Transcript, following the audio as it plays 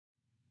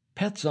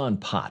Pets on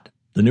Pot,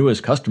 the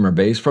newest customer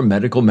base for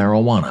medical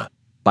marijuana,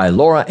 by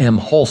Laura M.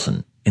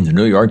 Holson in the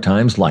New York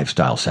Times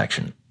Lifestyle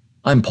section.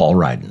 I'm Paul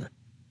Ryden.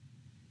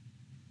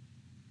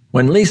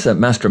 When Lisa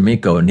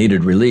Mastromico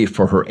needed relief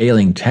for her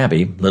ailing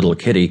tabby, Little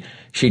Kitty,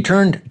 she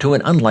turned to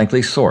an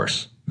unlikely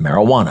source,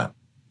 marijuana.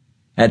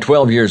 At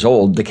 12 years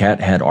old, the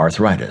cat had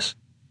arthritis.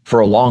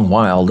 For a long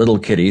while, Little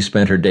Kitty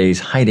spent her days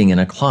hiding in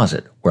a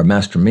closet where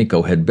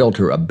Mastromico had built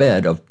her a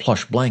bed of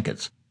plush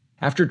blankets.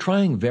 After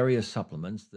trying various supplements